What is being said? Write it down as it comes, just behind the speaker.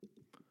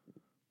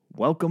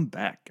Welcome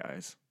back,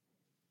 guys.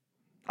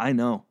 I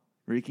know,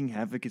 Wreaking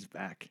Havoc is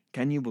back.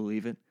 Can you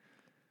believe it?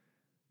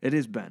 It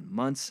has been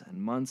months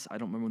and months. I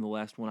don't remember when the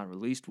last one I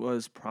released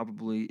was.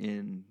 Probably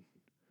in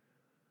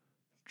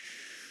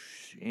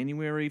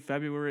January,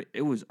 February.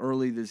 It was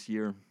early this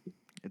year.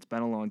 It's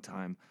been a long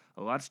time.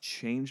 A lot's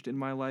changed in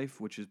my life,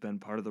 which has been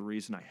part of the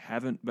reason I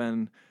haven't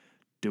been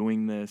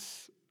doing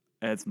this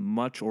as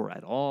much or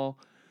at all.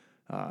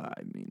 I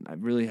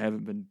really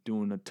haven't been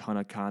doing a ton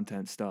of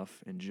content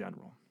stuff in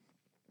general.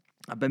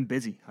 I've been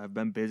busy,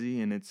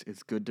 and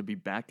it's good to be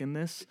back in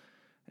this.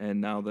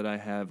 And now that I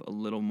have a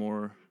little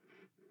more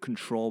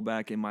control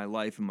back in my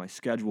life and my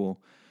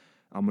schedule,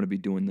 I'm going to be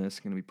doing this,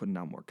 going to be putting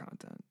out more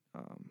content.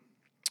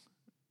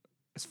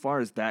 As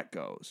far as that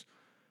goes,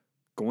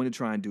 going to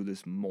try and do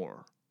this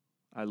more.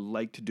 I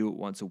like to do it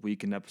once a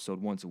week, an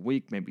episode once a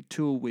week, maybe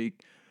two a week.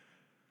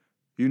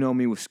 You know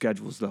me with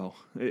schedules, though.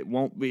 It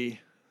won't be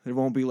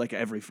like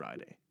every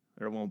Friday.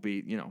 Or it won't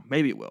be,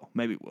 maybe it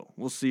will.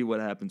 We'll see what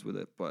happens with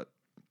it. But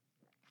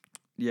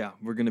yeah,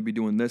 we're going to be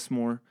doing this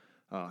more.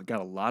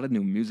 Got a lot of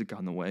new music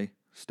on the way.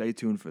 Stay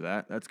tuned for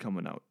that. That's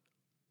coming out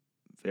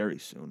very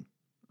soon.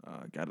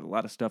 Got a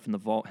lot of stuff in the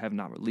vault. Have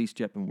not released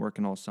yet. Been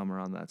working all summer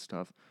on that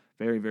stuff.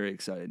 Very, very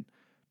excited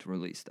to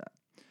release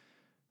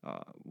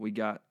that. We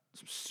got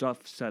some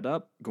stuff set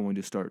up. Going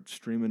to start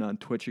streaming on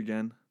Twitch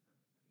again.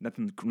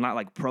 Not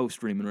like pro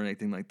streaming or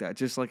anything like that.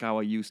 Just like how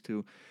I used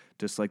to.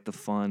 Just like the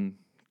fun,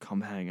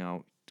 come hang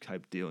out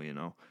type deal,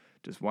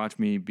 Just watch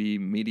me be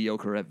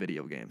mediocre at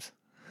video games.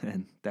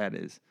 And that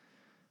is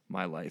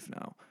my life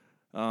now.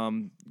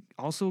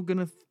 Also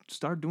gonna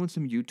start doing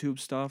some YouTube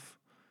stuff.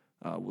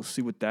 We'll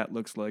see what that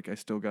looks like. I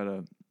still got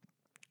a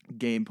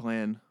game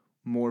plan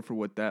more for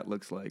what that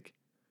looks like.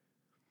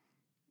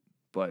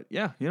 But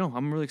yeah,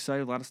 I'm really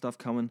excited. A lot of stuff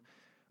coming.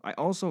 I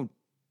also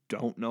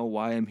don't know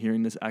why I'm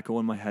hearing this echo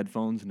in my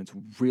headphones, and it's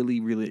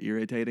really, really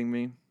irritating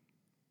me.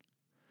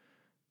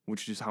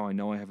 Which is how I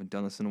know I haven't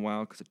done this in a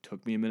while, because it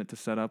took me a minute to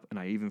set up, and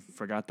I even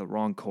forgot the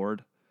wrong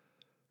cord.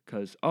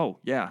 Because,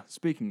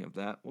 speaking of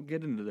that, we'll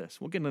get into this.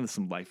 We'll get into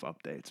some life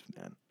updates,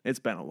 man. It's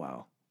been a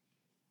while.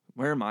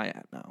 Where am I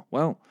at now?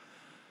 Well,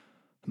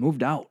 I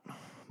moved out.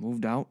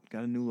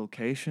 Got a new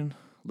location.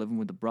 Living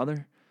with the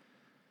brother.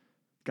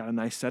 Got a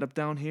nice setup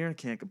down here.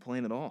 Can't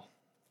complain at all.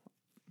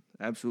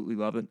 Absolutely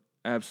love it.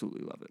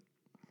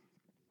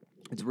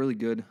 It's really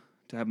good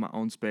to have my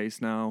own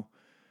space now.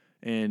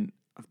 And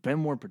I've been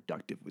more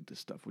productive with this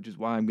stuff, which is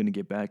why I'm going to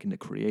get back into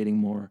creating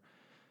more.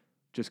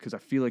 Just because I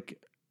feel like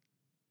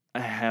I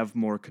have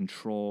more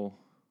control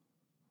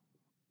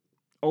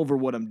over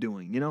what I'm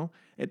doing,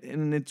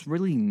 and it's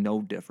really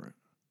no different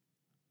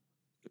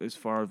as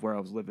far as where I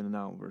was living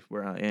now versus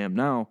where I am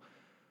now.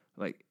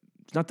 Like,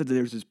 it's not that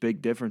there's this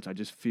big difference. I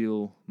just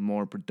feel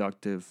more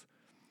productive.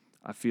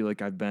 I feel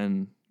like I've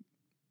been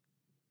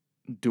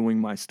doing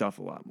my stuff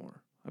a lot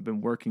more. I've been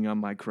working on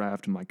my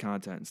craft and my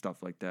content and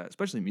stuff like that,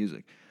 especially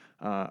music.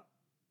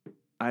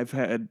 I've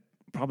had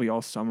probably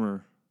all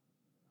summer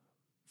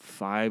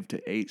 5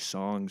 to 8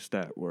 songs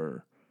that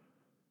were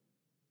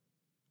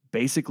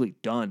basically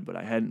done, but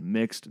I hadn't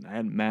mixed and I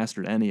hadn't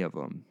mastered any of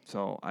them.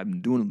 So I'm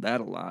doing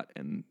that a lot,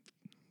 and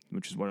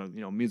which is what,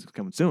 music's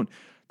coming soon.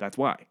 That's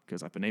why,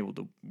 because I've been able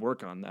to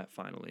work on that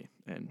finally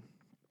and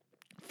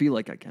feel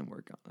like I can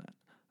work on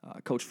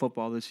that. Coached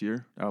football this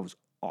year. That was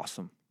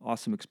awesome.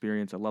 Awesome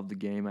experience. I love the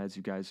game, as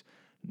you guys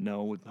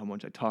know with how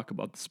much I talk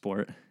about the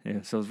sport.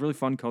 Yeah, so it was really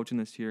fun coaching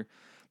this year,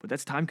 but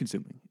that's time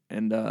consuming.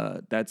 And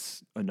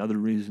that's another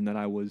reason that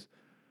I was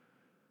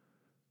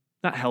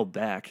not held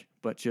back,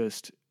 but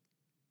just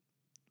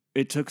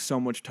it took so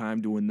much time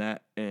doing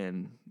that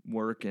and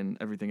work and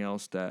everything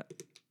else that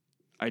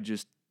I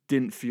just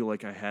didn't feel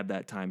like I had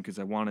that time, because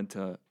I wanted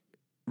to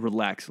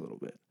relax a little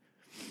bit.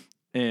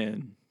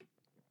 And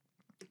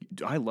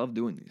I love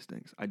doing these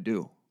things. I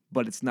do.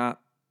 But it's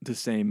not the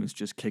same as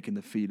just kicking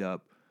the feet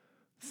up,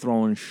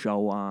 throwing a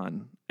show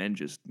on, and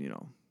just,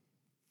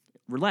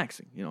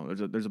 relaxing.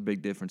 There's a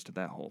big difference to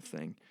that whole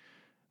thing.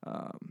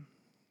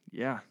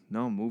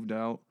 Moved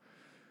out.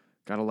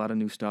 Got a lot of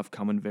new stuff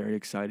coming, very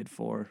excited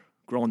for.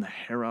 Growing the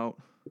hair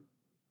out.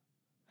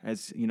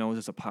 As you know,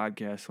 it's a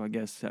podcast, so I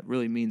guess that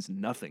really means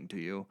nothing to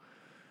you.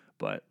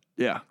 But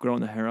yeah,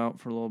 growing the hair out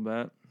for a little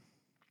bit.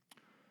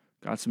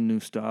 Got some new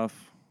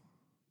stuff.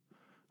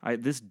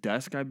 This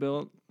desk I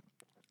built,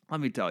 let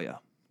me tell you,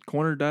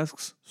 corner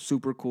desks,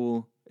 super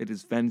cool. It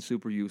has been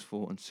super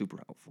useful and super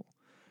helpful.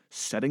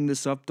 Setting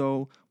this up,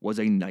 though, was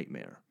a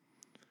nightmare.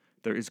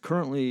 There is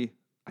currently,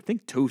 I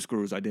think, 2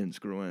 screws I didn't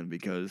screw in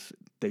because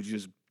they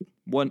just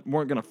weren't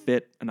going to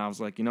fit. And I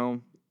was like,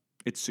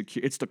 it's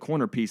secure. It's the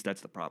corner piece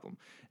that's the problem.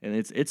 And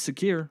it's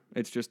secure.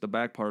 It's just the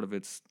back part of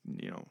it's,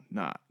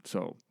 not.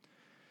 So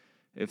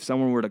if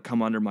someone were to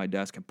come under my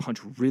desk and punch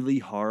really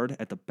hard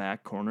at the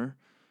back corner,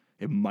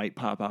 it might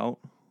pop out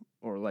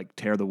or like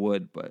tear the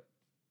wood. But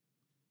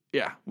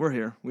yeah, we're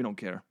here. We don't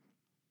care.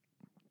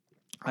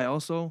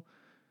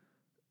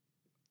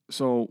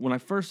 So when I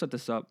first set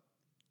this up,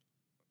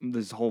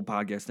 this whole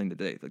podcast thing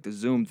today. Like the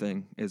Zoom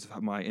thing is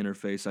my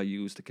interface I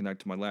use to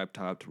connect to my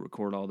laptop to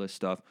record all this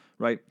stuff,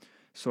 right?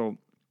 So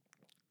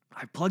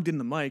I plugged in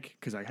the mic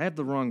because I had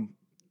the wrong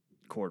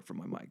cord for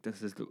my mic.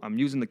 I'm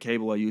using the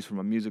cable I use for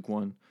my music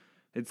one.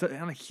 It's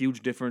not a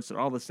huge difference. They're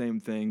all the same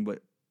thing,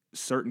 but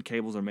certain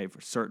cables are made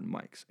for certain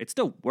mics. It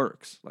still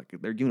works. Like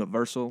they're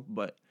universal,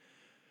 but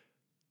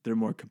they're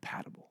more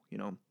compatible,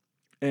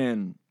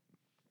 And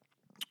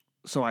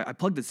so I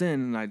plugged this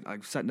in and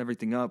I'm setting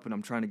everything up and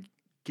I'm trying to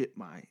get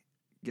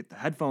the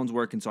headphones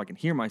working so I can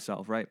hear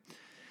myself, right?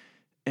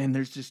 And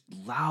there's just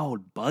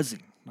loud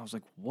buzzing. And I was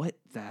like, what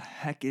the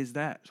heck is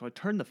that? So I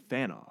turned the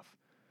fan off.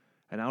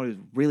 And now it was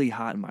really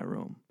hot in my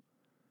room.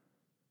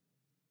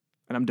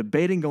 And I'm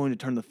debating going to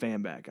turn the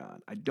fan back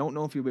on. I don't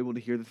know if you'll be able to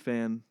hear the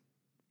fan,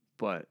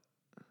 but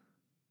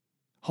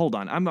hold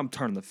on. I'm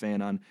turning the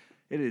fan on.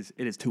 It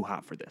is too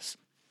hot for this.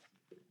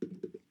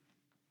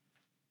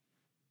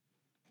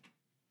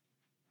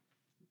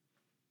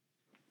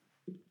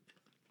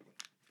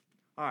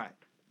 All right.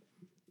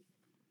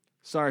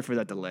 Sorry for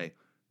that delay.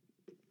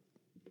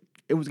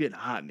 It was getting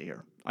hot in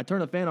here. I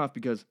turned the fan off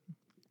because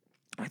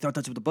I thought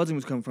that's what the buzzing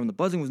was coming from. The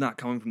buzzing was not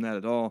coming from that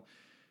at all.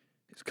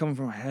 It's coming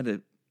from I had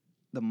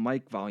the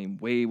mic volume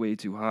way, way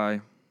too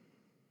high.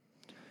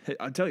 Hey,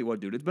 I'll tell you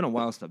what, dude. It's been a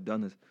while since I've done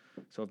this.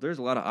 So if there's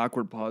a lot of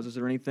awkward pauses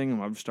or anything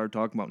and I start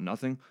talking about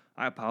nothing,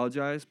 I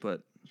apologize.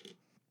 But,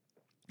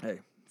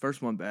 hey,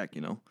 first one back,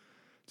 It's going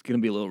to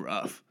be a little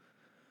rough.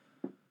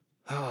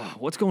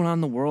 What's going on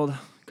in the world?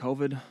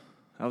 COVID.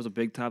 That was a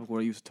big topic what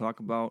I used to talk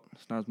about.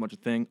 It's not as much a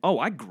thing. Oh,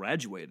 I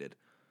graduated.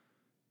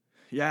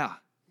 Yeah.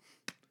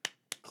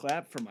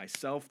 Clap for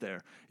myself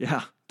there.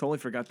 Yeah, totally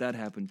forgot that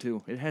happened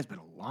too. It has been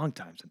a long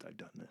time since I've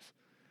done this.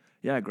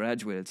 Yeah, I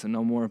graduated, so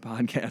no more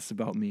podcasts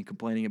about me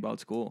complaining about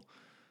school.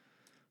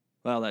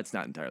 Well, that's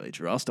not entirely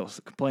true. I'll still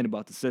complain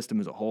about the system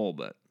as a whole,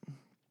 but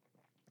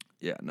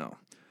yeah, no.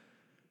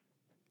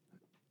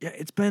 Yeah,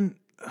 it's been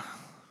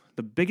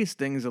the biggest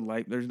things of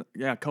life.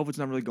 COVID's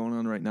not really going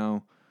on right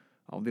now.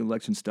 All the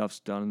election stuff's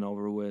done and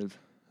over with.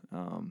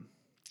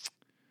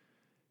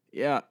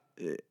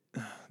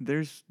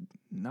 There's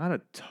not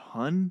a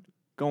ton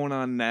going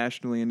on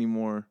nationally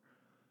anymore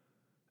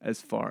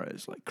as far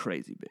as like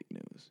crazy big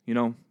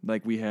news.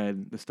 Like we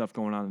had the stuff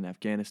going on in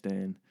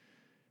Afghanistan,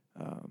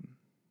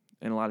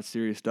 and a lot of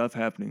serious stuff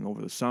happening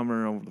over the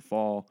summer, over the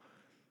fall.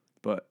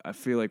 But I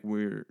feel like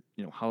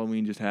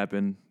Halloween just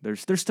happened.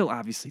 There's still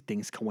obviously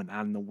things going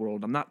on in the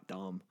world. I'm not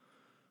dumb.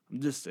 I'm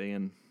just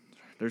saying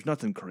there's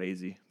nothing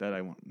crazy that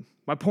I want.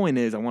 My point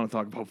is I want to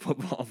talk about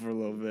football for a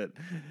little bit.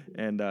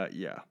 And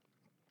yeah.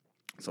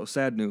 So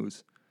sad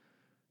news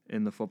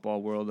in the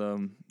football world.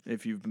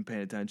 If you've been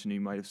paying attention,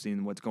 you might have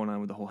seen what's going on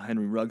with the whole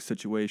Henry Ruggs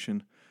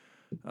situation.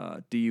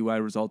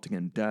 DUI resulting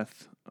in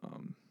death.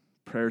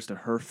 Prayers to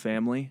her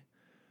family.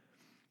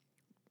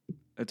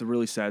 It's a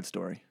really sad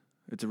story.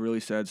 It's a really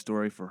sad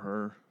story for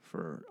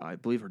her. I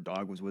believe her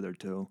dog was with her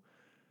too.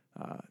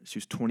 She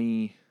was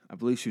 20. I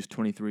believe she was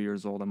 23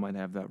 years old. I might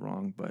have that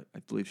wrong, but I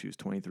believe she was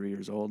 23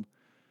 years old.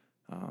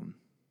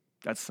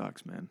 That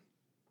sucks, man.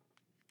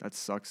 That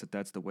sucks that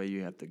that's the way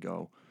you have to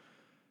go,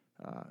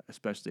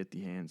 especially at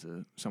the hands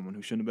of someone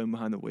who shouldn't have been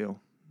behind the wheel.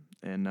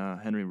 And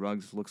Henry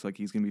Ruggs looks like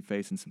he's going to be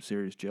facing some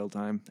serious jail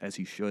time, as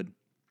he should.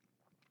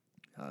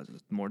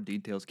 More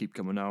details keep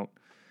coming out.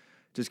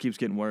 Just keeps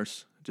getting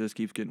worse.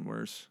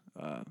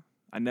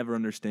 I never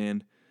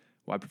understand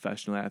why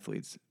professional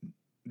athletes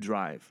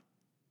drive.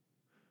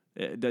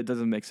 That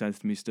doesn't make sense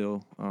to me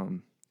still.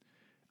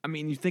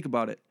 You think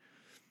about it.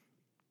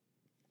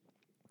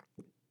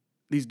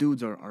 These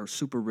dudes are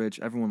super rich.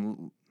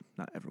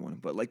 Not everyone,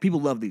 but like people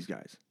love these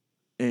guys.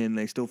 And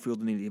they still feel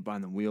the need to get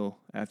behind the wheel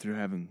after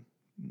having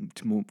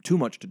too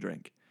much to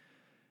drink.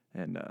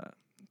 And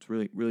it's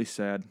really, really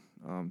sad.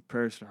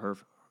 Prayers to her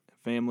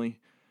family.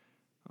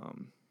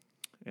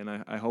 And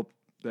I hope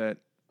that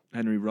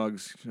Henry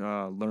Ruggs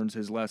learns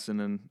his lesson,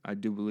 and I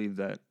do believe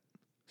that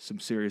some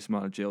serious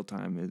amount of jail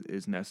time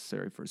is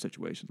necessary for a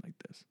situation like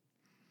this.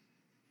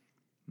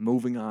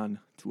 Moving on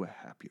to a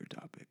happier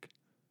topic.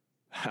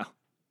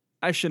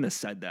 I shouldn't have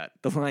said that.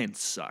 The Lions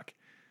suck.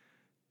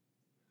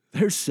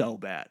 They're so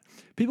bad.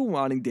 People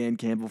wanting Dan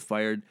Campbell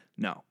fired,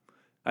 no.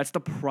 That's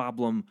the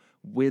problem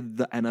with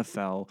the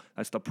NFL.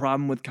 That's the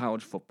problem with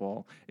college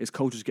football, is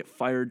coaches get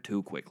fired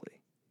too quickly.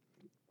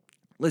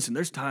 Listen,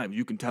 there's times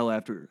you can tell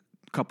after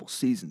a couple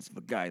seasons of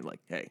a guy like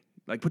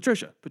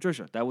Patricia.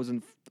 That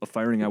wasn't a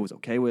firing I was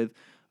okay with.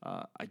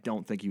 I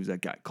don't think he was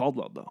that guy.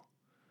 Caldwell, though.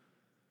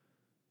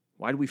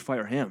 Why did we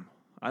fire him?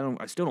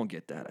 I still don't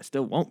get that. I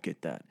still won't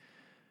get that.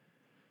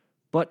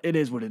 But it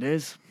is what it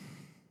is.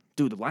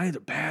 Dude, the Lions are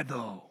bad,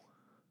 though.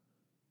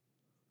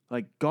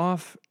 Like,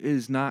 Goff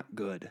is not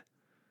good.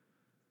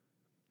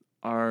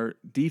 Our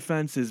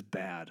defense is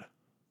bad.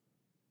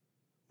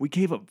 We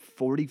gave up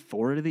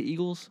 44 to the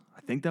Eagles.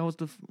 I think that was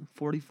the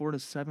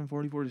 44-7,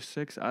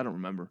 44-6. I don't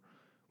remember.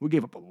 We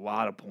gave up a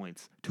lot of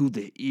points to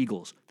the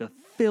Eagles, the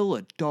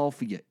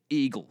Philadelphia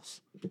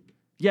Eagles.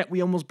 Yet we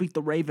almost beat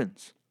the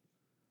Ravens.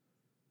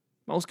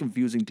 Most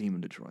confusing team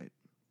in Detroit.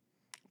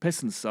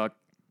 Pistons suck.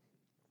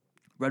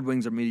 Red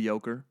Wings are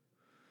mediocre.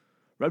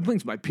 Red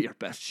Wings might be our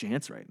best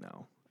chance right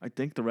now. I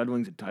think the Red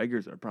Wings and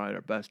Tigers are probably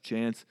our best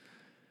chance.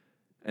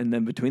 And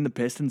then between the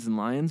Pistons and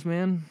Lions,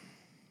 man,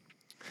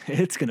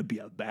 it's going to be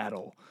a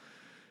battle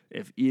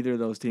if either of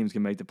those teams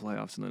can make the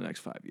playoffs in the next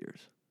 5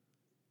 years.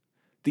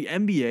 The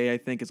NBA, I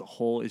think, as a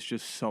whole, is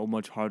just so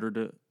much harder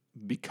to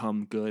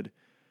become good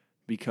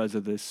because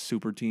of this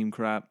super team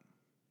crap.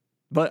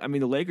 But, I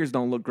mean, the Lakers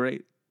don't look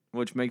great,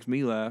 which makes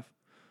me laugh.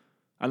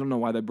 I don't know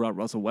why they brought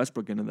Russell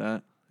Westbrook into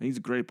that. He's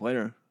a great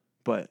player,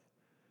 but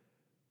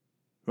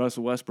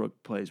Russell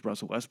Westbrook plays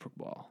Russell Westbrook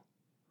ball.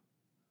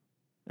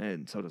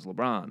 And so does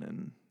LeBron.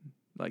 And,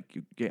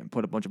 you can't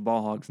put a bunch of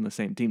ball hogs in the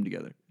same team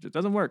together. It just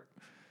doesn't work.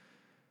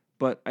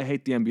 But I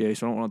hate the NBA,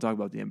 so I don't want to talk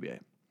about the NBA.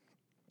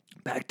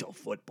 Back to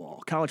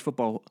football. College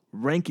football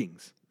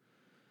rankings.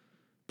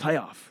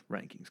 Playoff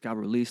rankings got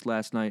released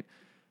last night.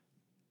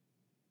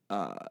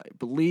 I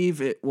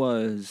believe it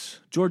was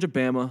Georgia,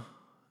 Bama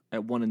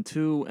at 1 and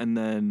 2, and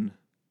then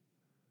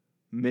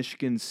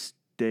Michigan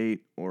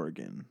State,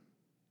 Oregon.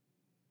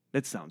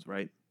 That sounds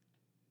right.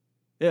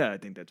 Yeah, I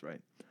think that's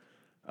right.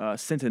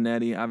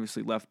 Cincinnati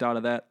obviously left out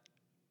of that.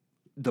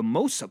 The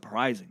most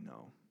surprising,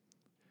 though,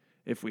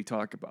 if we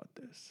talk about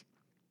this,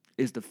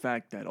 is the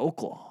fact that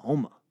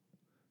Oklahoma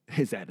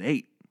is at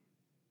 8.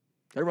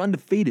 They're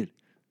undefeated.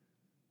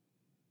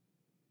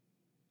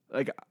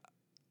 They're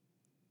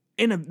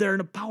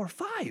in a Power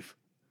 5.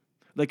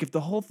 If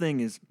the whole thing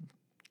is,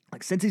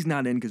 since he's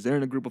not in because they're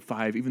in a group of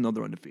 5, even though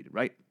they're undefeated,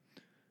 right?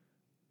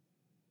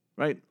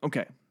 Right?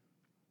 Okay.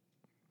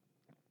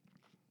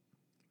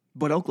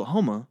 But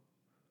Oklahoma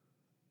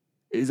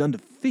is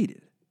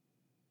undefeated,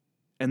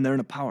 and they're in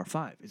a Power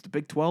 5. Is the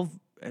Big 12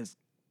 as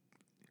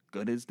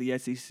good as the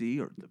SEC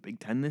or the Big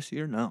 10 this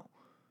year? No.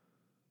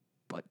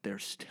 But they're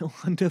still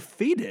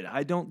undefeated.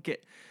 I don't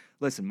get...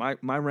 Listen, my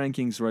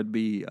rankings would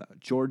be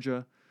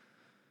Georgia,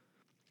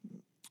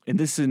 and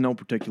this is in no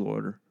particular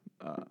order.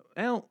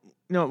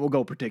 We'll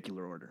go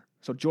particular order.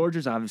 So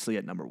Georgia's obviously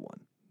at number 1.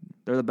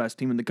 They're the best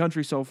team in the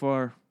country so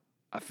far.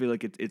 I feel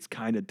like it's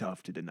kind of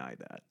tough to deny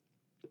that.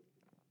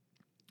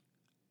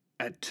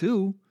 At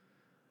 2,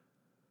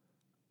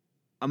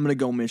 I'm going to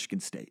go Michigan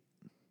State.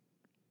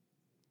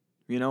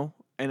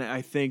 And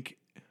I think,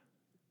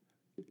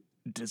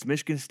 does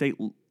Michigan State,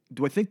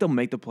 do I think they'll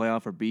make the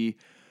playoff or be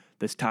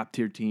this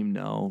top-tier team?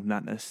 No,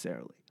 not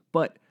necessarily.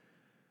 But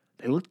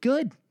they look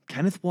good.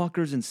 Kenneth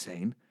Walker's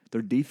insane.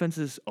 Their defense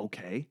is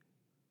okay.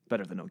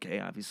 Better than okay,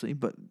 obviously.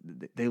 But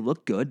they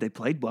look good. They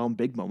played well in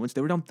big moments.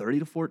 They were down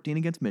 30-14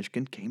 against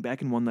Michigan, came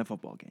back and won that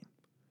football game.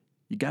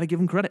 You got to give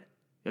them credit.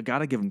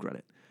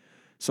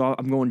 So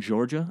I'm going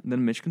Georgia and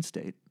then Michigan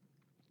State.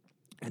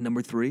 And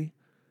number 3,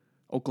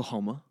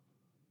 Oklahoma.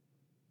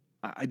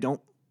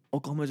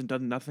 Oklahoma hasn't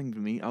done nothing to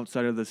me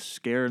outside of the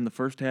scare in the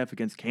first half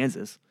against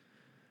Kansas.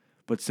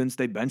 But since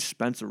they benched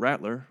Spencer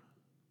Rattler,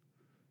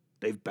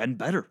 they've been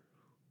better.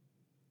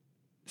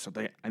 So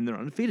they're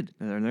undefeated.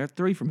 And they're at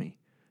 3 for me.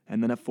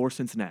 And then at 4,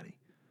 Cincinnati.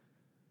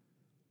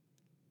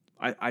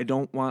 I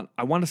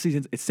want to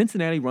see, if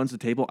Cincinnati runs the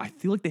table, I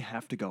feel like they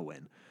have to go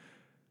in.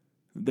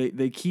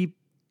 They keep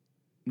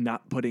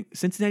not putting,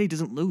 Cincinnati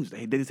doesn't lose.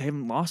 They just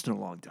haven't lost in a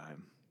long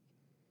time.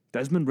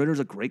 Desmond Ritter's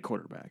a great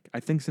quarterback. I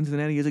think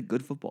Cincinnati is a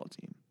good football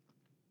team.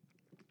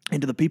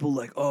 And to the people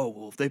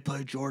if they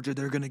play Georgia,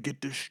 they're going to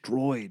get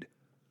destroyed.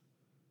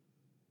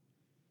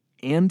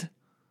 And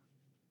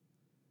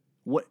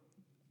what,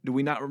 do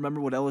we not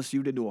remember what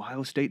LSU did to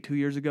Ohio State 2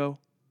 years ago?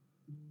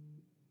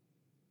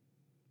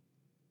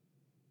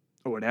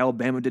 Or what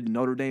Alabama did to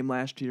Notre Dame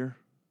last year?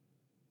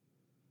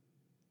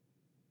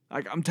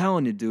 I'm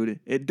telling you,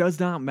 dude, it does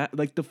not matter.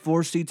 The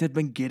 4 seeds have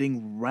been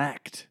getting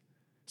wrecked.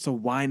 So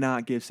why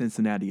not give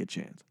Cincinnati a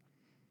chance?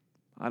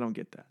 I don't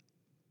get that.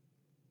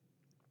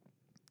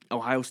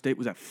 Ohio State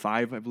was at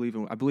 5, I believe.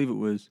 I believe it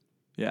was.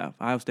 Yeah,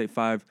 Ohio State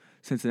 5,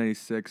 Cincinnati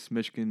 6,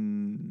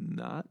 Michigan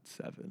not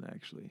 7,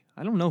 actually.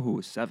 I don't know who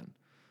was 7.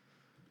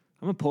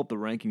 I'm going to pull up the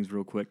rankings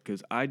real quick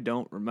because I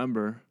don't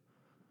remember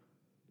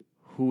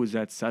who was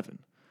at 7.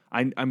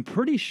 I'm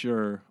pretty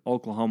sure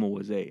Oklahoma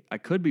was 8. I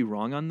could be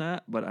wrong on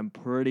that, but I'm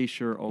pretty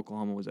sure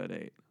Oklahoma was at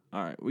 8.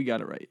 All right, we got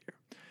it right here.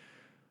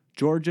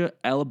 Georgia,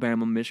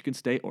 Alabama, Michigan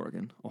State,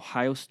 Oregon,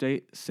 Ohio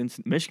State,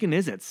 Michigan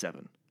is at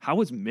 7.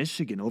 How is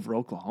Michigan over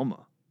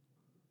Oklahoma?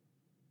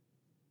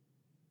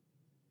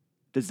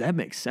 Does that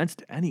make sense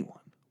to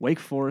anyone? Wake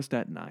Forest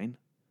at 9.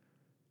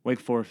 Wake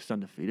Forest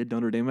undefeated.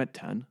 Notre Dame at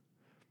 10.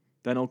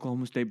 Then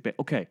Oklahoma State.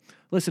 Okay,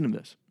 listen to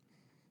this.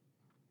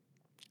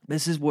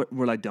 This is what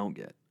I don't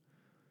get.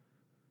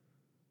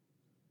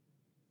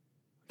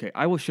 Okay,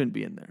 Iowa shouldn't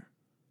be in there.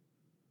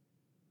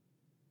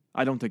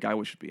 I don't think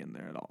Iowa should be in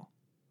there at all.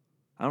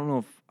 I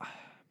don't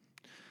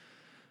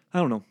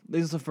know.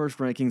 These are the first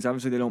rankings.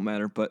 Obviously, they don't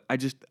matter, but I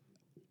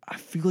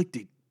feel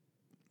like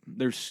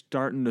they're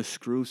starting to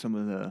screw some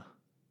of the...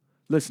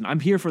 Listen, I'm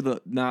here for the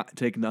not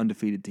taking the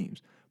undefeated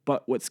teams,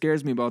 but what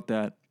scares me about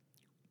that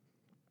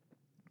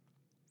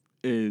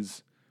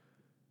is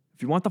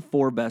if you want the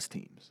 4 best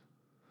teams,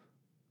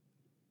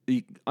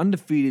 the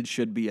undefeated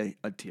should be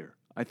a tier,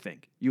 I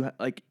think.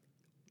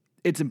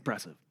 It's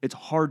impressive. It's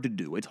hard to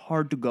do. It's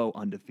hard to go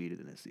undefeated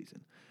in this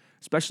season,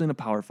 especially in a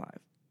Power 5.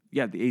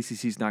 Yeah, the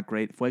ACC's not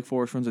great. If Wake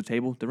Forest runs the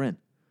table, they're in.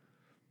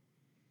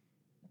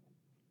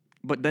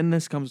 But then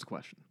this comes the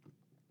question.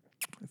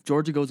 If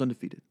Georgia goes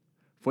undefeated,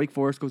 if Wake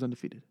Forest goes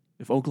undefeated,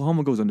 if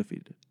Oklahoma goes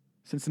undefeated,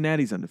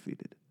 Cincinnati's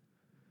undefeated,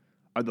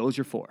 are those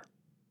your 4?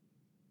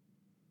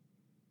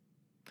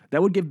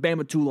 That would give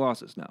Bama 2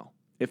 losses now.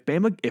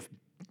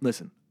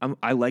 Listen,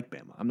 I like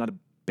Bama. I'm not a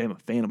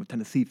Bama fan. I'm a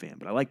Tennessee fan,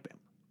 but I like Bama.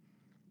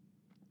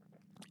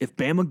 If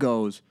Bama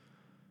goes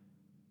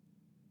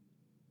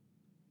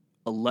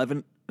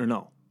 11 and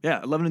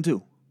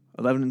 2.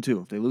 11 and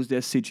 2. If they lose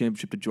the SEC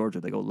championship to Georgia,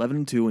 they go 11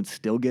 and 2 and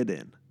still get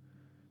in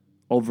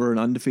over an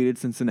undefeated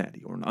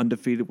Cincinnati or an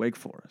undefeated Wake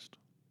Forest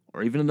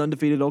or even an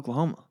undefeated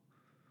Oklahoma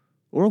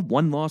or a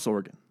 1-loss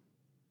Oregon.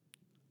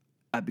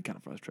 I'd be kind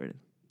of frustrated.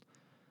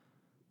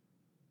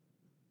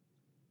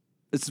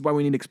 This is why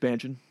we need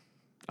expansion,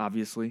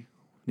 obviously.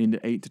 We need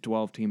an 8 to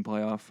 12 team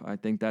playoff. I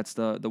think that's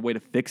the way to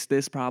fix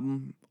this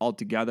problem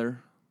altogether.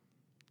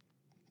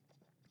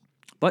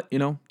 But,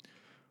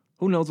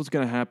 who knows what's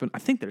going to happen? I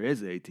think there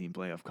is an 8-team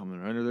playoff coming,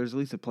 right? Or there's at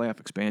least a playoff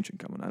expansion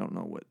coming. I don't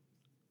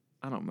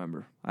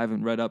remember. I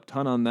haven't read up a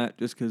ton on that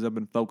just because I've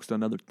been focused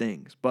on other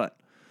things. But,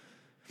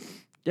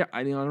 yeah,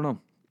 I don't know.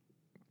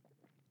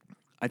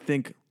 I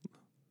think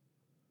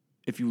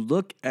if you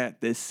look at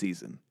this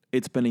season,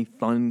 it's been a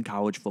fun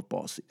college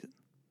football season.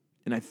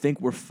 And I think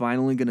we're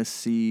finally going to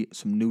see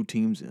some new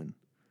teams in.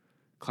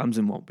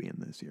 Clemson won't be in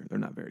this year. They're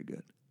not very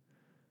good.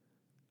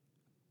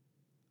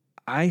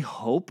 I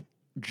hope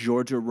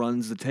Georgia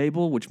runs the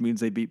table, which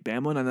means they beat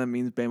Bama, and that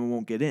means Bama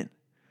won't get in.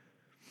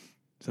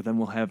 So then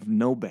we'll have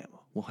no Bama.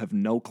 We'll have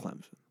no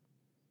Clemson.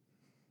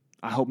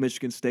 I hope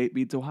Michigan State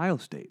beats Ohio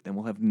State. Then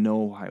we'll have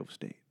no Ohio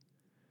State.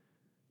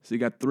 So you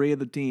got 3 of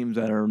the teams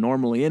that are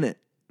normally in it,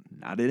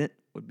 not in it,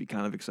 would be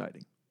kind of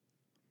exciting.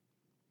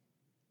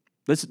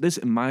 This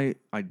in my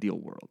ideal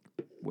world,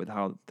 with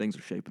how things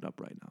are shaping up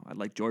right now. I'd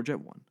like Georgia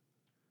at 1.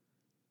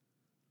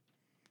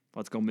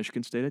 Let's go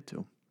Michigan State at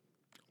 2.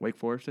 Wake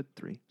Forest at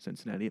 3.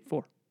 Cincinnati at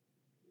 4.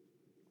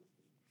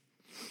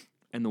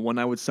 And the one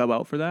I would sub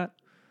out for that,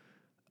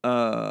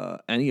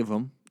 any of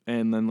them,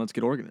 and then let's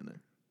get Oregon in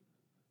there.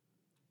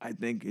 I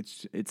think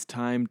it's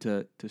time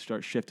to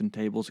start shifting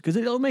tables because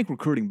it'll make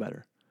recruiting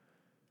better.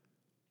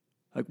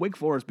 Like Wake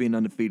Forest being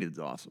undefeated is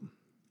awesome.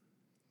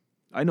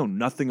 I know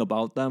nothing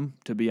about them,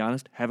 to be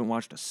honest. Haven't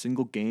watched a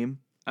single game.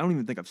 I don't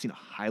even think I've seen a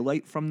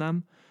highlight from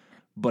them,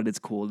 but it's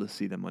cool to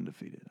see them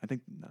undefeated. I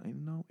think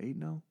 9-0,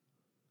 8-0,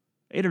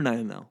 8 or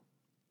 9-0.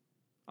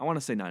 I want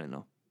to say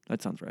 9-0.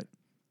 That sounds right.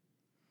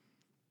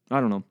 I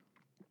don't know.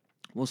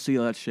 We'll see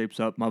how that shapes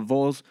up. My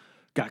Vols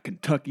got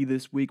Kentucky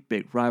this week,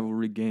 big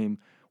rivalry game.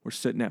 We're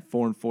sitting at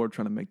 4-4,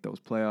 trying to make those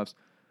playoffs.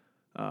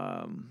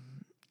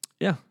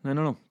 Yeah, I don't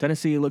know.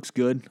 Tennessee looks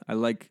good. I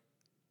like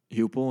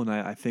Hupel, and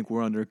I think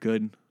we're under a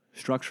good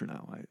structure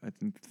now. I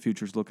think the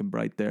future's looking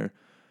bright there.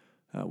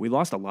 We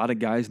lost a lot of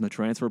guys in the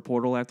transfer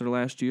portal after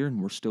last year,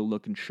 and we're still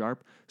looking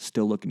sharp,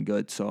 still looking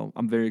good. So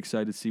I'm very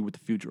excited to see what the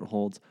future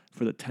holds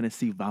for the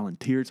Tennessee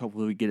Volunteers.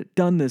 Hopefully we get it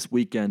done this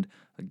weekend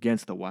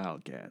against the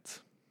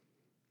Wildcats.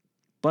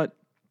 But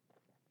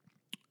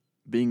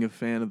being a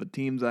fan of the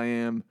teams I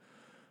am,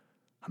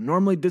 I'm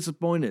normally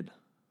disappointed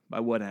by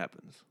what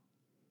happens.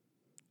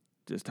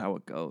 Just how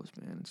it goes,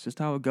 man. It's just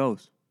how it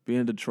goes.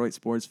 Being a Detroit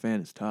sports fan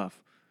is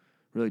tough.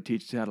 Really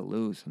teaches you how to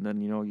lose. And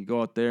then, you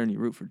go out there and you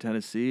root for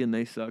Tennessee, and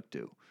they suck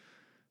too.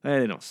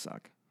 They don't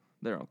suck.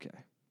 They're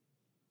okay.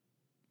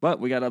 But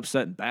we got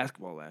upset in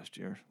basketball last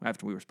year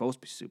after we were supposed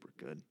to be super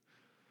good.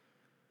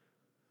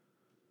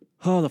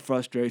 Oh, the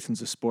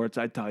frustrations of sports.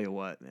 I tell you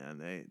what,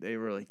 man, they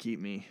really keep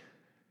me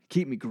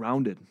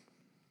grounded.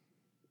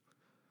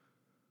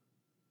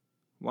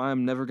 Why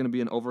I'm never going to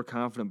be an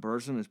overconfident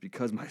person is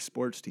because my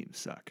sports teams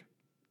suck.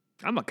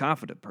 I'm a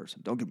confident person.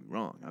 Don't get me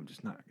wrong. I'm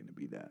just not going to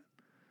be that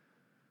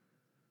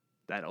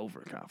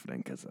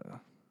overconfident because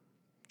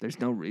there's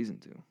no reason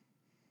to.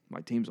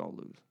 My teams all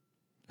lose.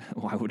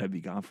 Why would I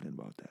be confident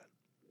about that?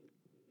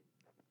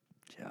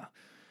 Yeah.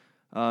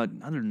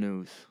 Other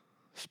news,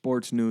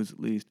 sports news at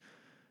least.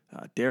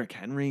 Derrick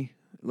Henry,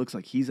 it looks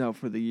like he's out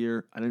for the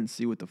year. I didn't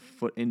see what the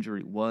foot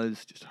injury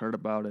was, just heard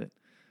about it.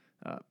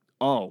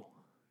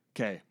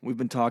 Okay. We've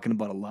been talking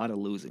about a lot of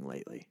losing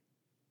lately.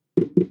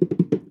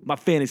 My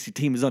fantasy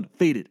team is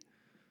undefeated.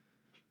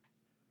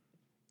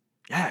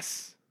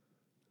 Yes.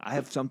 I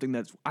have something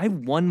I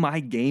won my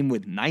game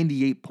with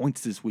 98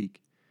 points this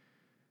week.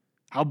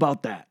 How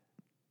about that?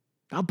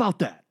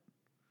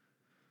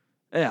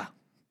 Yeah.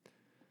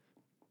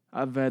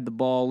 I've had the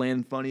ball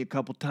land funny a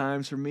couple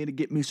times for me to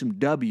get me some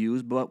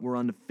W's, but we're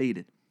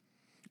undefeated.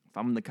 If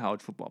I'm in the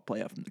college football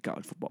playoff, I'm in the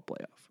college football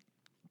playoff.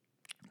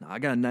 Now, I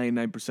got a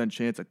 99%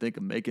 chance, I think,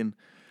 of making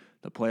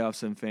the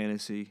playoffs in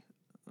fantasy.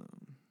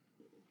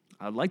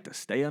 I'd like to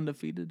stay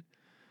undefeated,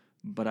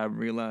 but I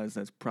realize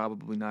that's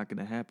probably not going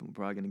to happen. We're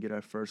probably going to get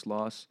our first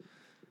loss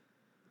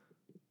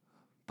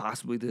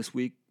possibly this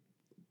week,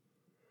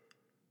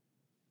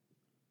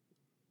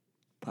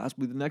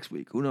 possibly the next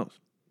week. Who knows?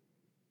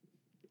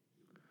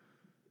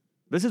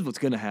 This is what's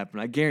going to happen.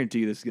 I guarantee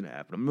you this is going to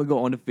happen. I'm going to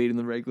go undefeated in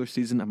the regular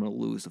season. I'm going to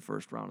lose the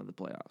first round of the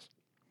playoffs.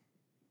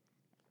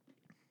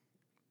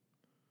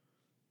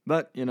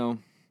 But, you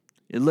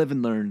live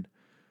and learn.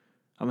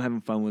 I'm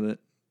having fun with it.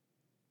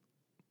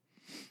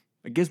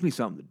 It gives me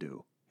something to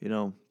do,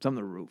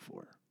 something to root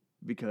for.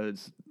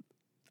 Because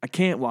I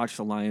can't watch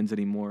the Lions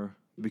anymore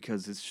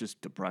because it's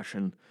just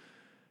depression.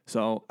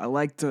 So I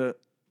like to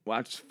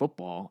watch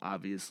football,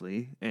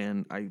 obviously,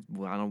 and I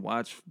want to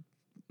watch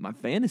my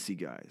fantasy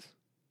guys.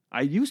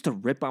 I used to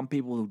rip on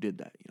people who did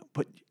that,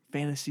 put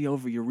fantasy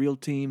over your real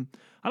team.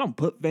 I don't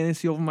put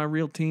fantasy over my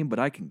real team, but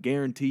I can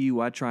guarantee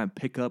you I try and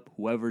pick up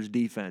whoever's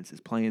defense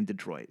is playing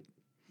Detroit.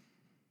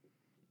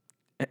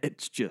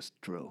 It's just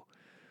true.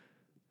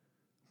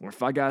 Or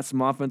if I got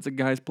some offensive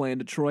guys playing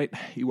Detroit,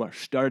 you are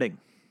starting.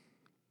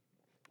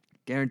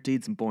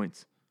 Guaranteed some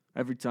points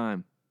every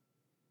time.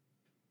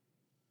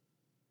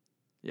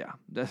 Yeah,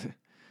 that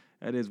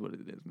is what it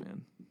is,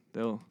 man.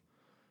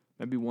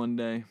 Maybe one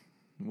day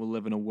we'll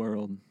live in a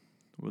world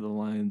where the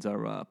Lions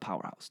are a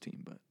powerhouse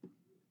team. But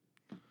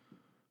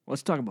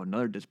let's talk about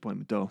another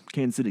disappointment, though.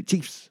 Kansas City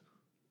Chiefs.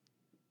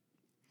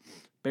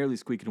 Barely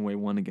squeaking away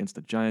one against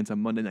the Giants on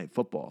Monday Night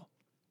Football.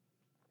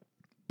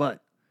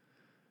 But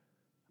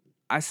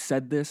I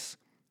said this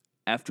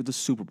after the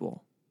Super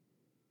Bowl.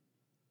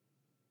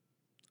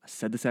 I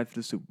said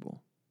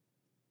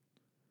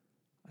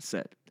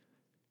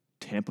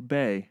Tampa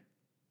Bay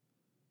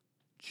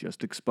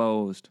just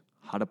exposed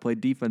how to play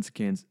defense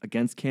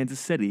against Kansas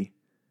City,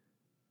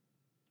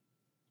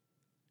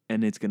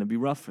 and it's going to be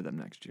rough for them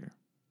next year.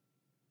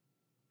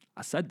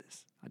 I said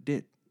this. I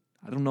did.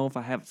 I don't know if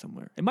I have it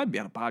somewhere. It might be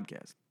on a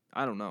podcast.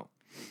 I don't know.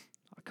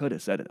 I could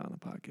have said it on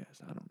a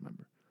podcast. I don't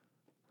remember.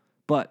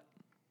 But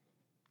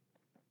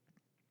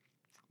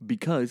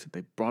because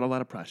they brought a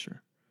lot of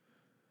pressure,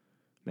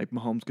 make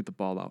Mahomes get the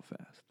ball out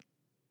fast.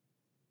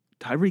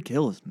 Tyreek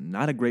Hill is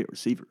not a great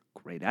receiver.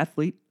 Great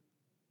athlete,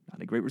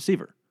 not a great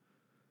receiver.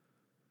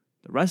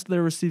 The rest of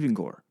their receiving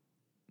core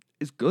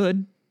is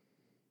good,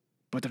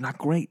 but they're not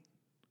great.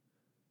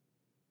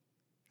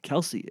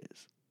 Kelsey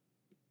is.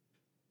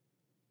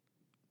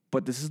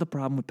 But this is the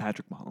problem with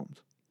Patrick Mahomes.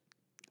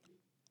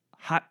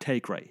 Hot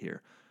take right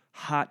here.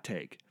 Hot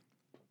take.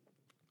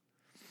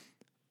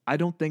 I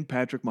don't think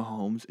Patrick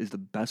Mahomes is the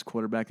best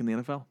quarterback in the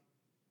NFL.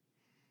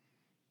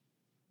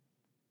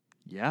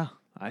 Yeah,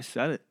 I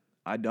said it.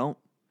 I don't.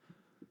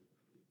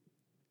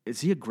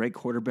 Is he a great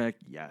quarterback?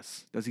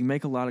 Yes. Does he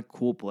make a lot of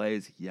cool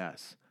plays?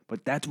 Yes.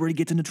 But that's where he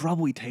gets into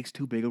trouble. He takes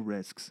too big of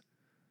risks.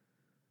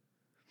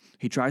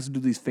 He tries to do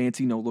these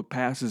fancy no-look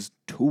passes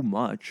too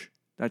much.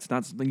 That's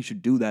not something you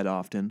should do that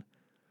often.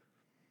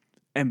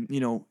 And,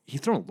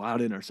 he's thrown a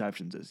lot of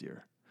interceptions this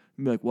year.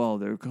 You'd be like, well,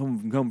 they're come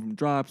from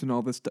drops and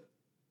all this stuff.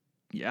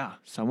 Yeah,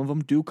 some of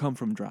them do come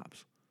from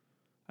drops.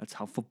 That's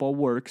how football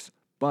works.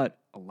 But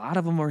a lot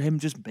of them are him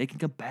just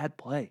making a bad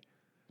play.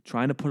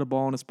 Trying to put a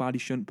ball in a spot he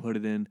shouldn't put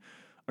it in.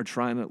 Or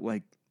trying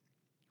to,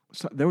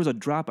 so there was a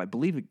drop, I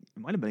believe it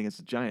might have been against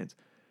the Giants.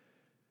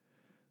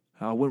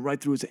 Went right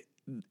through his...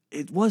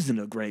 It wasn't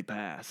a great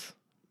pass.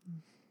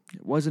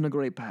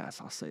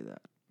 I'll say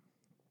that.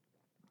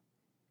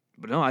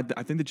 But no, I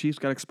think the Chiefs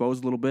got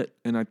exposed a little bit,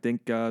 and I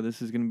think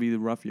this is going to be the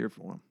rough year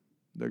for them.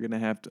 They're going to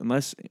have to,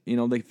 unless,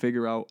 they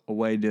figure out a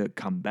way to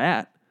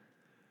combat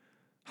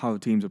how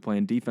teams are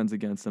playing defense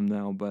against them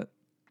now, but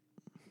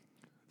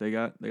they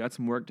got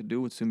some work to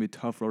do. It's going to be a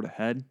tough road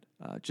ahead.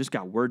 Just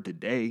got word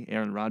today,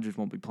 Aaron Rodgers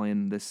won't be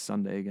playing this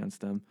Sunday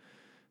against them.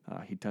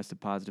 He tested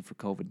positive for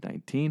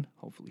COVID-19.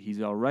 Hopefully he's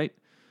all right.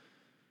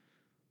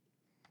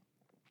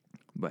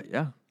 But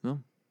yeah,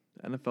 no.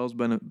 The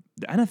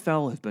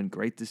NFL has been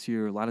great this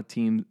year. A lot of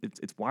teams,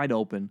 it's wide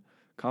open.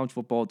 College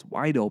football, it's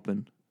wide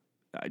open.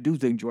 I do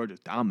think Georgia's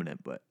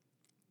dominant, but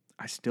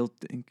I still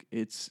think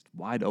it's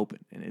wide open,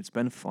 and it's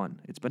been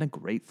fun. It's been a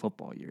great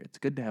football year. It's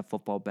good to have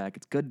football back.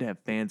 It's good to have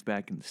fans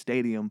back in the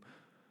stadium.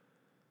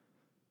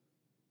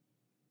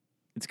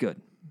 It's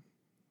good.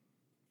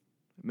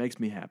 It makes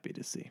me happy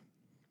to see.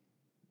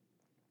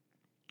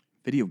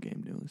 Video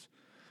game news.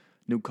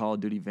 New Call of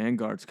Duty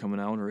Vanguard's coming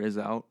out or is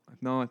out.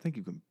 No, I think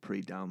you can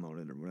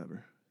pre-download it or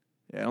whatever.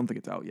 Yeah, I don't think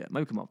it's out yet. It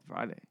might come out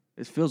Friday.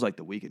 It feels like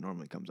the week it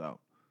normally comes out.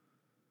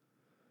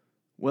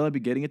 Will I be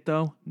getting it,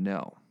 though?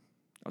 No.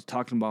 I was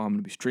talking about I'm going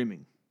to be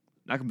streaming.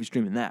 Not going to be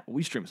streaming that.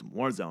 We stream some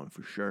Warzone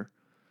for sure.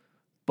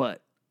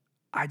 But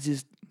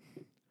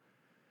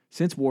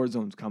since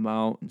Warzone's come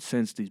out and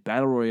since these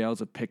Battle Royales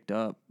have picked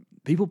up,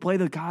 people play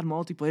the COD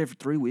multiplayer for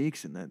 3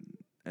 weeks and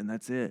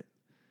that's it.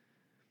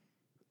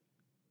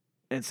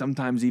 And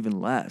sometimes even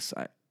less.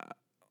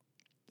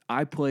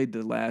 I played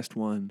the last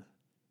one.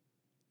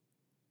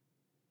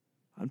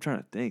 I'm trying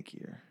to think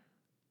here.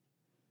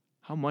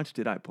 How much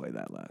did I play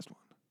that last one?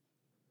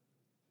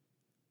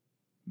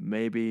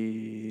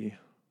 Maybe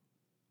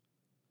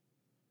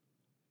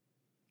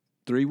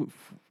 3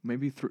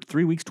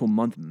 weeks to a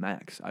month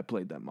max. I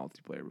played that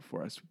multiplayer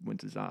before I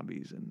went to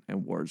Zombies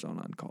and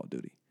Warzone on Call of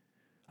Duty.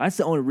 That's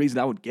the only reason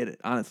I would get it,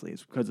 honestly.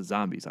 It's because of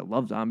Zombies. I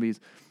love Zombies.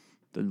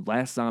 The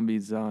last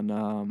Zombies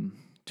on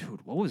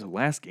Dude, what was the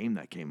last game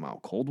that came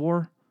out? Cold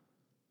War?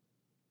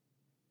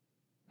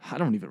 I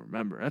don't even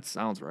remember. That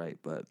sounds right,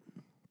 but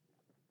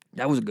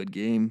that was a good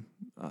game.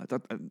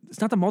 It's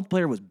not the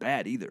multiplayer was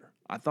bad either.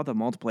 I thought the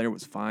multiplayer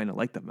was fine. I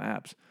like the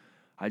maps.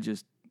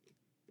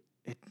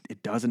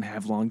 It doesn't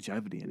have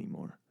longevity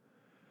anymore.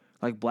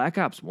 Like Black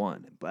Ops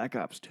 1 and Black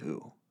Ops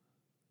 2.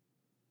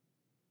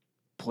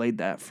 Played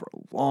that for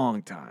a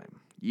long time.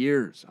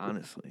 Years,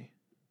 honestly.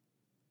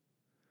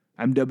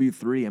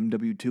 MW3,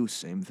 MW2,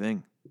 same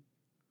thing.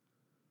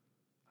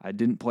 I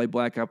didn't play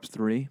Black Ops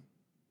 3.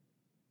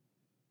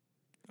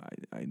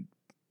 I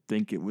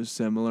think it was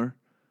similar.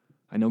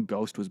 I know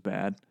Ghost was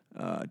bad.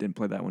 I didn't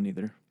play that one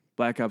either.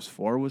 Black Ops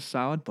 4 was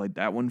solid. Played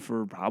that one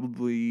for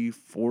probably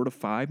 4 to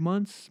 5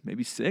 months,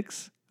 maybe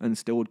 6, and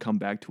still would come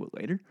back to it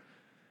later.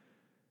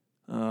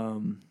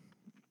 And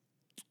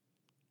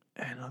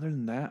other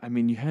than that, I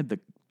mean, you had the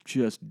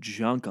just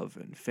junk of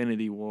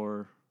Infinity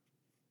War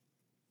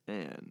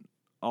and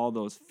all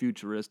those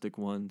futuristic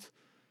ones,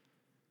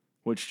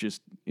 which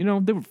just, they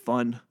were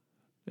fun.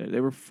 They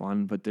were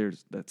fun, but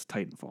that's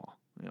Titanfall.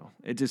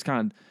 It just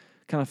kind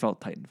of felt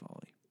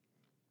Titanfall-y.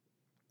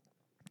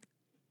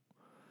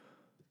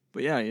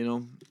 But yeah,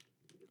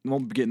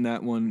 won't be getting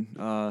that one.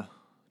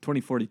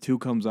 2042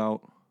 comes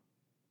out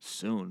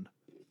soon.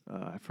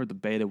 I've heard the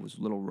beta was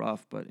a little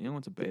rough, but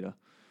it's a beta.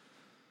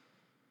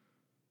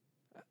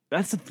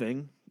 That's the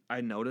thing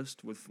I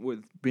noticed with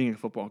being a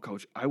football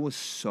coach. I was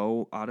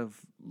so out of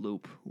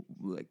loop,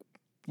 like,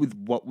 with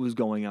what was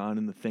going on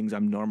and the things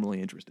I'm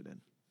normally interested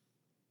in.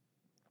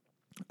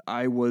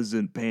 I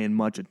wasn't paying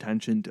much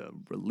attention to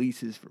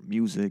releases for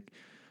music,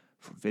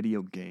 for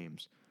video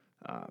games,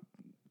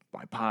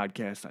 my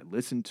podcasts I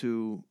listened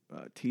to,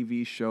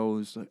 TV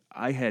shows.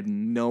 I had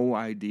no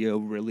idea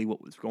really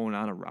what was going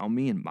on around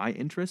me and my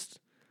interests.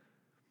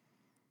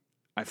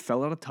 I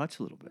fell out of touch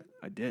a little bit.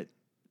 I did.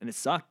 And it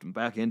sucked. I'm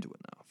back into it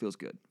now. Feels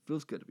good.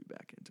 Feels good to be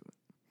back into it.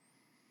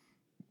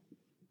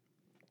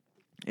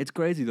 It's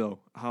crazy, though,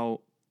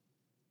 how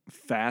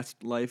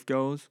fast life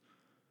goes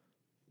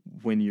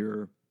when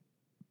you're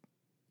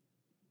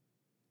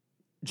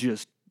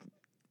just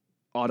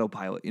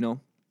autopilot,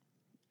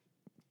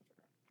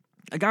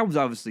 Like, I was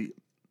obviously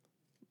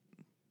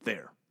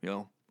there,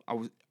 I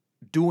was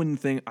doing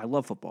the thing. I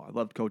love football. I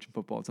love coaching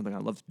football. It's something I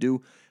love to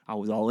do. I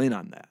was all in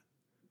on that.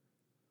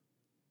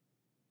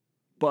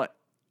 But,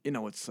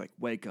 it's like,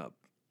 wake up.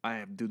 I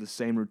have to do the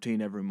same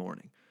routine every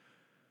morning.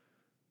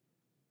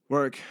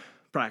 Work,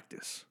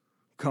 practice,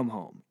 come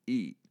home,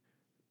 eat,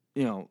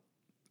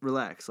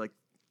 relax. Like,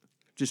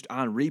 just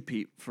on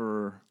repeat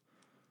for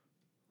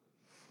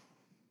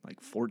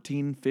like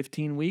 14,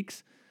 15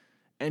 weeks.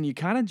 And you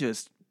kind of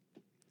just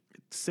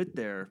sit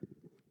there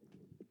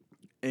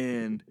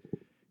and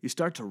you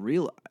start to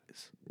realize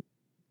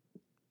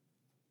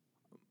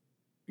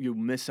you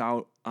miss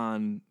out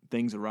on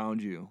things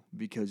around you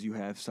because you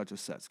have such a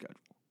set schedule.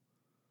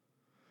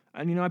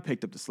 And, I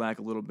picked up the slack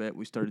a little bit.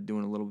 We started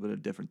doing a little bit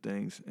of different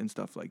things and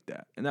stuff like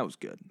that. And that was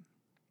good.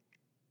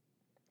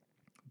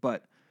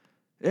 But,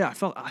 yeah, I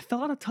felt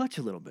out of touch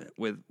a little bit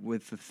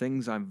with the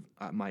things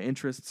my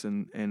interests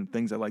and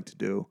things I like to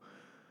do.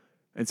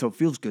 And so it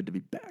feels good to be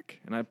back.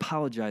 And I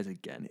apologize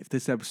again if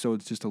this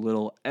episode's just a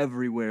little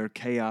everywhere,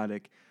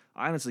 chaotic.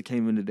 I honestly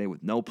came in today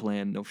with no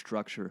plan, no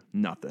structure,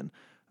 nothing.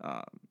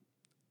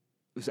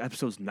 This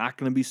episode's not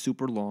going to be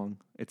super long.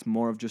 It's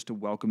more of just a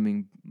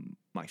welcoming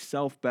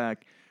myself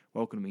back,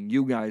 welcoming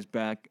you guys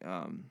back.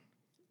 And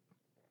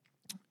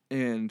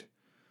I'm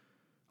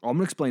going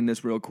to explain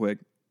this real quick.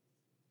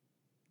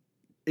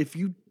 If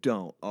you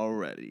don't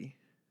already,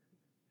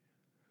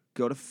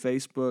 go to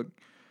Facebook,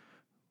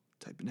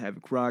 type in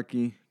Havoc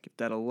Rocky, give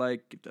that a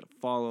like, give that a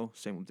follow.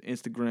 Same with the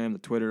Instagram, the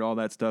Twitter, all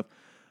that stuff.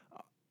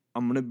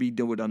 I'm going to be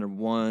doing it under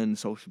one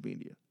social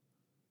media.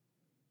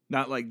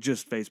 Not like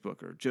just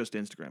Facebook or just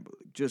Instagram, but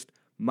just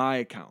my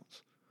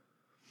accounts.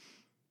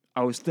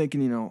 I was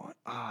thinking,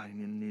 I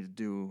need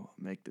to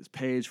make this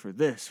page for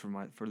this,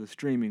 for the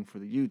streaming, for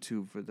the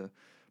YouTube, for the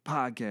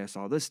podcast,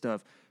 all this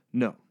stuff.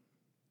 No.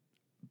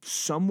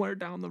 Somewhere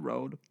down the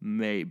road,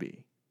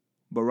 maybe.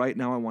 But right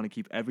now I want to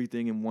keep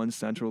everything in one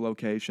central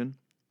location.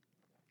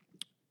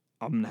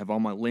 I'm going to have all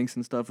my links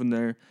and stuff in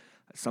there.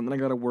 It's something I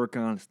got to work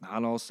on. It's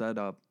not all set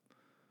up.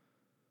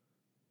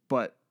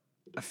 But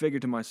I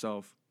figured to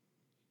myself,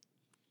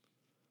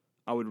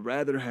 I would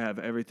rather have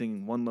everything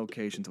in one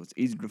location so it's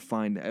easy to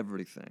find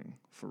everything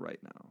for right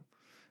now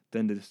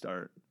than to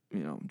start,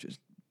 just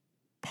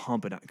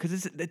pumping out.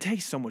 Because it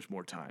takes so much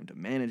more time to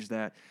manage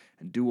that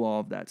and do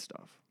all of that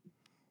stuff.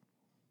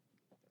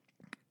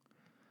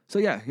 So,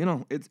 yeah,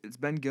 it's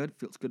been good.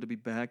 Feels good to be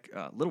back.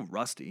 A little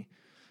rusty.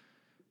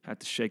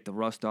 Had to shake the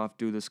rust off,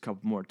 do this a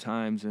couple more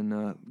times,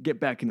 and get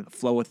back into the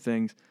flow of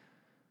things.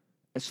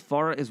 As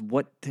far as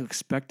what to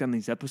expect on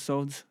these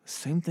episodes,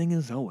 same thing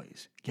as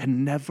always. You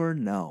never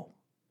know.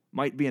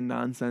 Might be a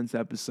nonsense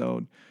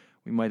episode.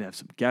 We might have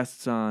some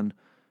guests on.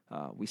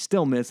 We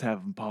still miss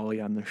having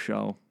Paulie on the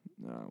show.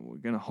 We're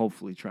going to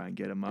hopefully try and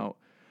get him out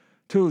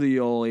to the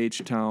old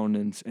H-Town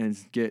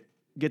and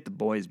get the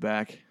boys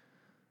back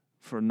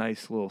for a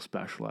nice little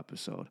special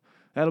episode.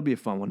 That'll be a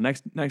fun one.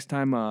 Next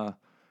time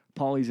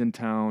Paulie's in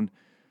town,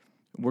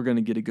 we're going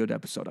to get a good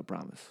episode, I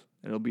promise.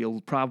 It'll be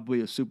probably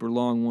a super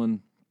long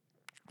one,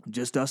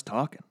 just us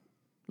talking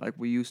like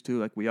we used to,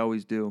 like we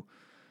always do.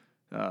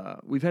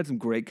 We've had some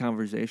great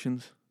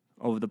conversations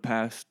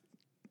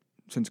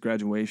since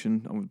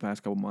graduation, over the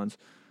past couple months.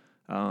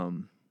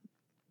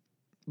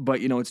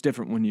 But, it's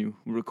different when you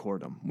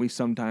record them. We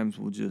sometimes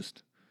will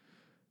just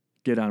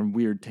get on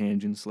weird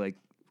tangents like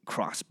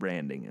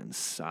cross-branding and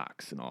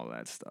socks and all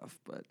that stuff.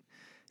 But,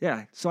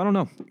 yeah, so I don't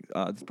know.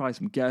 There's probably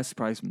some guests,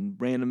 probably some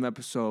random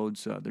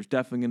episodes. There's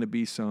definitely going to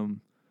be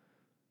some,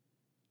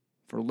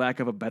 for lack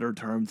of a better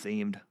term,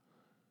 themed.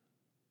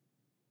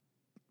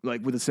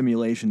 Like with the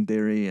simulation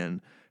theory and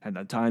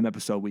the time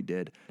episode we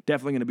did.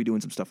 Definitely going to be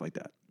doing some stuff like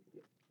that.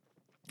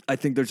 I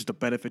think there's just a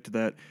benefit to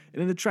that.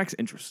 And it attracts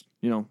interest.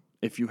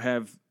 If you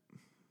have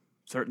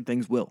certain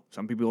things will.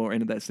 Some people are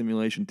into that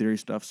simulation theory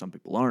stuff. Some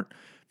people aren't.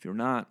 If you're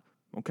not,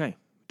 okay.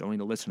 Don't need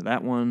to listen to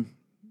that one.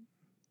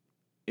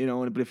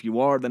 But if you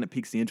are, then it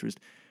piques the interest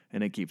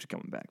and it keeps you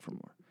coming back for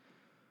more.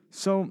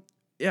 So,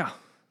 yeah,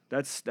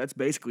 that's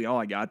basically all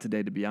I got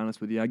today, to be honest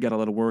with you. I got a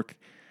lot of work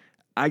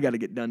I got to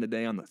get done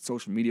today on the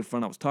social media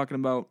front I was talking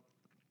about.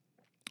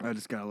 I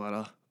just got a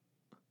lot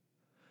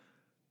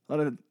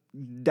of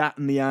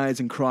dotting the I's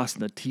and crossing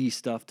the T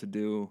stuff to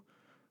do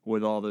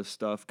with all this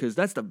stuff, because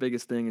that's the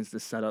biggest thing is the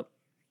setup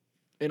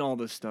and all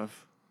this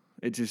stuff.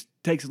 It just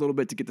takes a little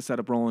bit to get the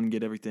setup rolling and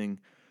get everything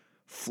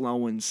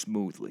flowing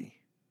smoothly.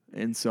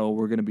 And so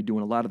we're going to be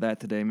doing a lot of that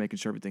today, making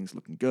sure everything's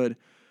looking good.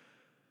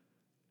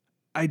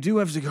 I do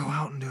have to go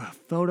out and do a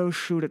photo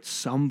shoot at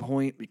some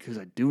point because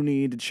I do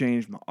need to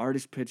change my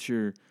artist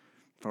picture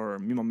for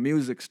my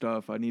music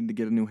stuff. I need to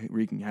get a new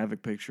Wreaking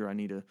Havoc picture. I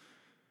need to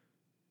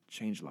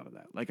change a lot of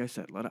that. Like I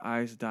said, a lot of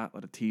I's to dot, a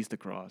lot of T's to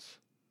cross.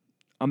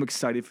 I'm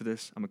excited for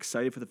this. I'm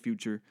excited for the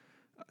future.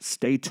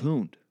 Stay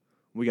tuned.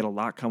 We got a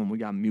lot coming. We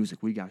got music.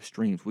 We got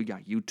streams. We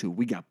got YouTube.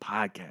 We got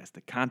podcasts.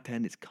 The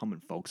content is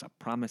coming, folks. I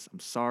promise. I'm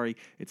sorry.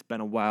 It's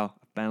been a while.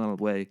 I've been on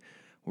the way.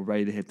 We're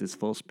ready to hit this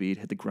full speed,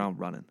 hit the ground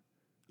running.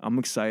 I'm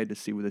excited to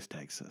see where this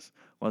takes us.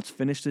 Let's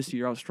finish this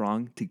year out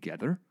strong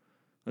together.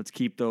 Let's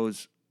keep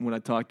those, when I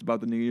talked about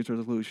the New Year's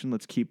resolution,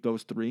 let's keep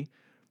those 3.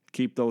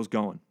 Keep those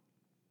going.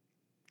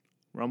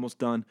 We're almost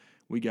done.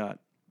 We got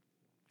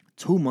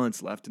 2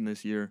 months left in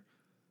this year.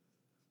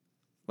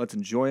 Let's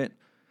enjoy it.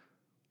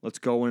 Let's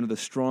go into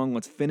this strong.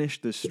 Let's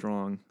finish this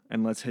strong.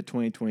 And let's hit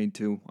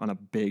 2022 on a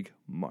big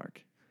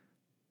mark.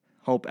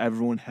 Hope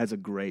everyone has a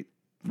great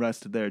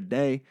rest of their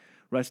day,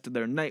 rest of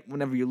their night,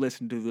 whenever you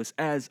listen to this.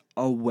 As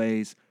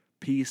always,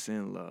 peace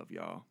and love,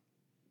 y'all.